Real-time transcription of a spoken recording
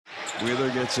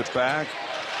Wheeler gets it back.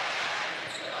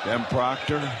 Then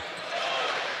Proctor.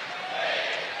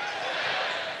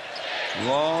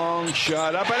 Long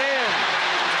shot up and in.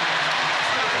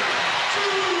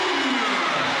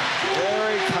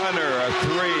 Eric Hunter, a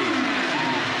three.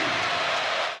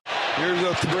 Here's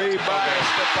a three by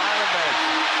Stefanovic.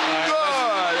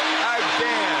 Good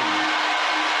again.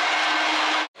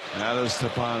 Now to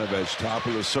Stefanovic, top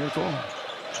of the circle.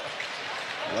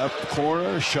 Left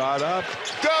corner, shot up.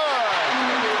 Good!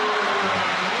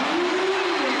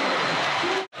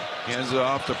 Hands it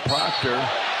off to Proctor.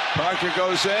 Proctor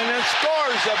goes in and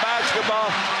scores the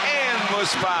basketball and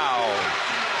was fouled.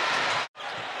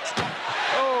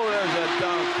 Oh, there's a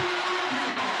dunk.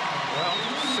 Well,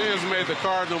 Sims made the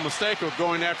cardinal mistake of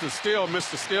going after the steal,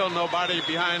 missed the steal, nobody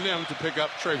behind them to pick up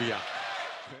Trevion.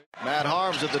 Matt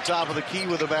Harms at the top of the key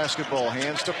with the basketball.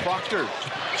 Hands to Proctor.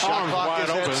 Shot clock wide is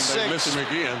open. at 6. They miss him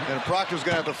again. And Proctor's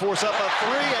going to have to force up a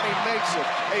three, and he makes it.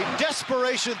 A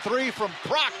desperation three from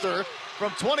Proctor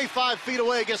from 25 feet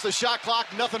away against the shot clock.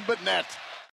 Nothing but net.